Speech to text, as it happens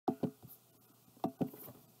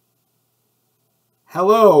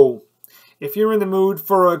Hello. If you're in the mood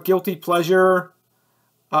for a guilty pleasure,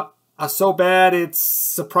 a so bad it's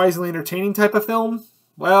surprisingly entertaining type of film,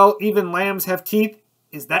 well, Even Lambs Have Teeth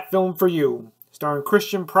is that film for you. Starring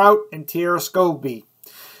Christian Prout and Tierra Scobie.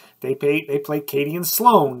 They play Katie and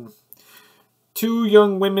Sloane. Two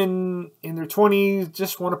young women in their 20s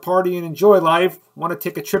just want to party and enjoy life, want to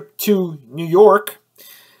take a trip to New York.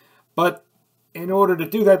 But in order to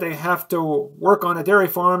do that, they have to work on a dairy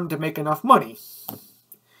farm to make enough money.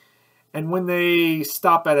 And when they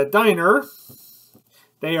stop at a diner,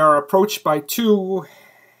 they are approached by two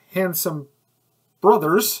handsome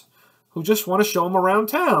brothers who just want to show them around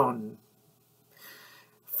town.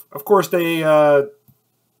 Of course, they go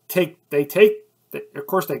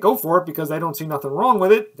for it because they don't see nothing wrong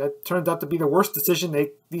with it. That turns out to be the worst decision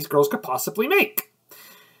these girls could possibly make,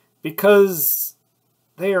 because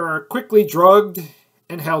they are quickly drugged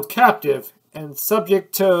and held captive and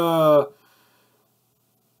subject to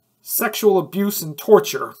sexual abuse and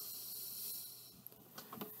torture.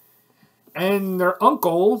 And their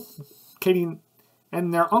uncle,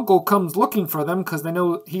 their uncle comes looking for them because they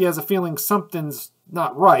know he has a feeling something's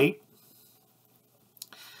not right.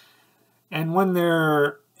 And when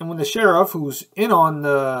the sheriff, who's in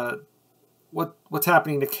on what's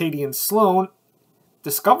happening to Katie and Sloane,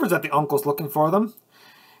 discovers that the uncle's looking for them,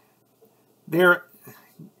 they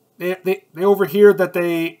overhear that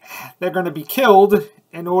they're going to be killed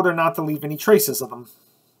in order not to leave any traces of them.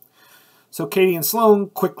 So Katie and Sloane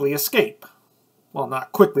quickly escape. Well,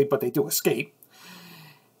 not quickly, but they do escape.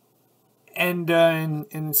 And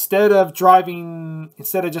instead of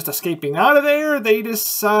just escaping out of there, they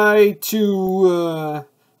decide to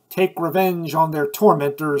take revenge on their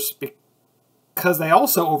tormentors, because they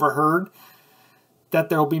also overheard that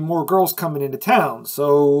there will be more girls coming into town.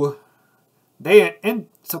 So Katie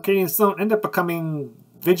and Sloane end up becoming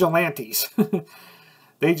vigilantes.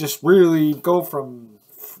 They just really go from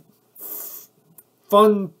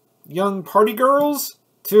fun young party girls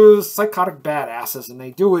to psychotic badasses, and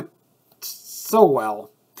they do it so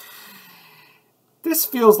well. This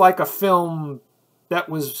feels like a film that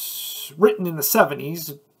was written in the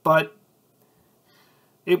 70s, but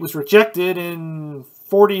it was rejected, and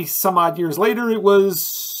 40 some odd years later it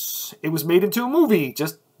was made into a movie,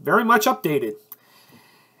 just very much updated.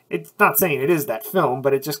 It's not saying it is that film,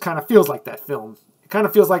 but it just kind of feels like that film. It kind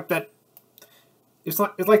of feels like that. It's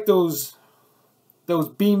like those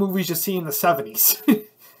B movies you see in the 70s,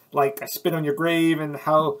 like I Spit on Your Grave and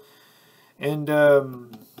the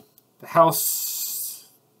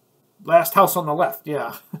Last House on the Left.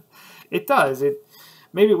 Yeah, it does.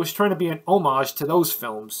 Maybe it was trying to be an homage to those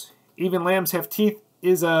films. Even Lambs Have Teeth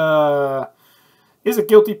is a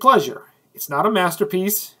guilty pleasure. It's not a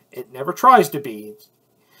masterpiece. It never tries to be.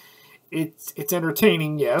 It's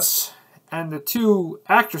entertaining, yes. And the two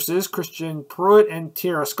actresses, Christian Pruitt and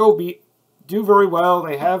Tierra Scobie, do very well.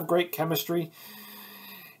 They have great chemistry.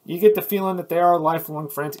 You get the feeling that they are lifelong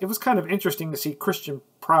friends. It was kind of interesting to see Christian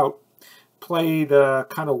Prout play the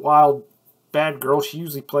kind of wild bad girl. She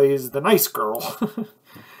usually plays the nice girl.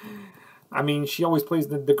 I mean, she always plays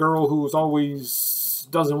the girl who's always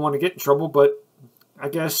doesn't want to get in trouble, but I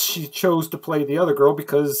guess she chose to play the other girl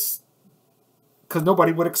because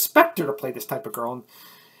nobody would expect her to play this type of girl.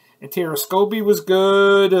 And Tierra Scobie was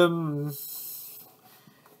good.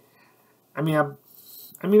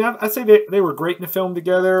 I'd say they were great in the film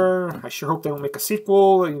together. I sure hope they don't make a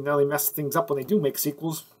sequel. You know, they mess things up when they do make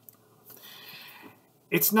sequels.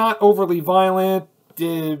 It's not overly violent.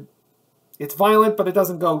 It's violent, but it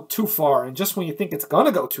doesn't go too far. And just when you think it's going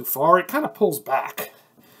to go too far, it kind of pulls back.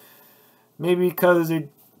 Maybe because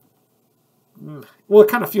it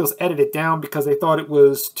kind of feels edited down because they thought it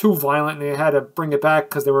was too violent and they had to bring it back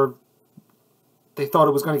because they thought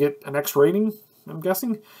it was going to get an X rating, I'm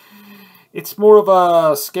guessing. It's more of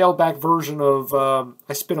a scaled-back version of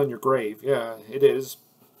I Spit on Your Grave. Yeah, it is.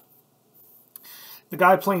 The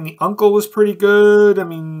guy playing the uncle was pretty good. I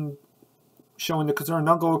mean, showing the concerned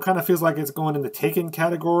uncle, it kind of feels like it's going in the Taken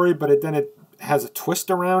category, but then it has a twist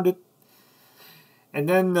around it. And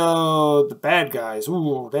then the bad guys,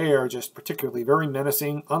 they are just particularly very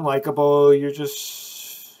menacing, unlikable.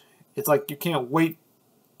 It's like you can't wait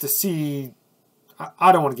to see.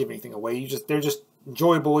 I don't want to give anything away. They're just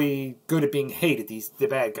enjoyably good at being hated, the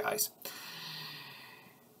bad guys.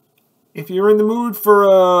 If you're in the mood for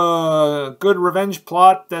a good revenge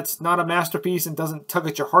plot that's not a masterpiece and doesn't tug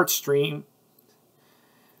at your heartstring,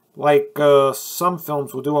 like some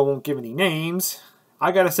films will do, I won't give any names,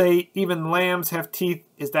 I gotta say, Even Lambs Have Teeth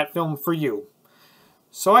is that film for you.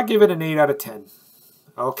 So I give it an 8 out of 10.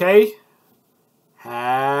 Okay?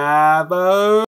 Have a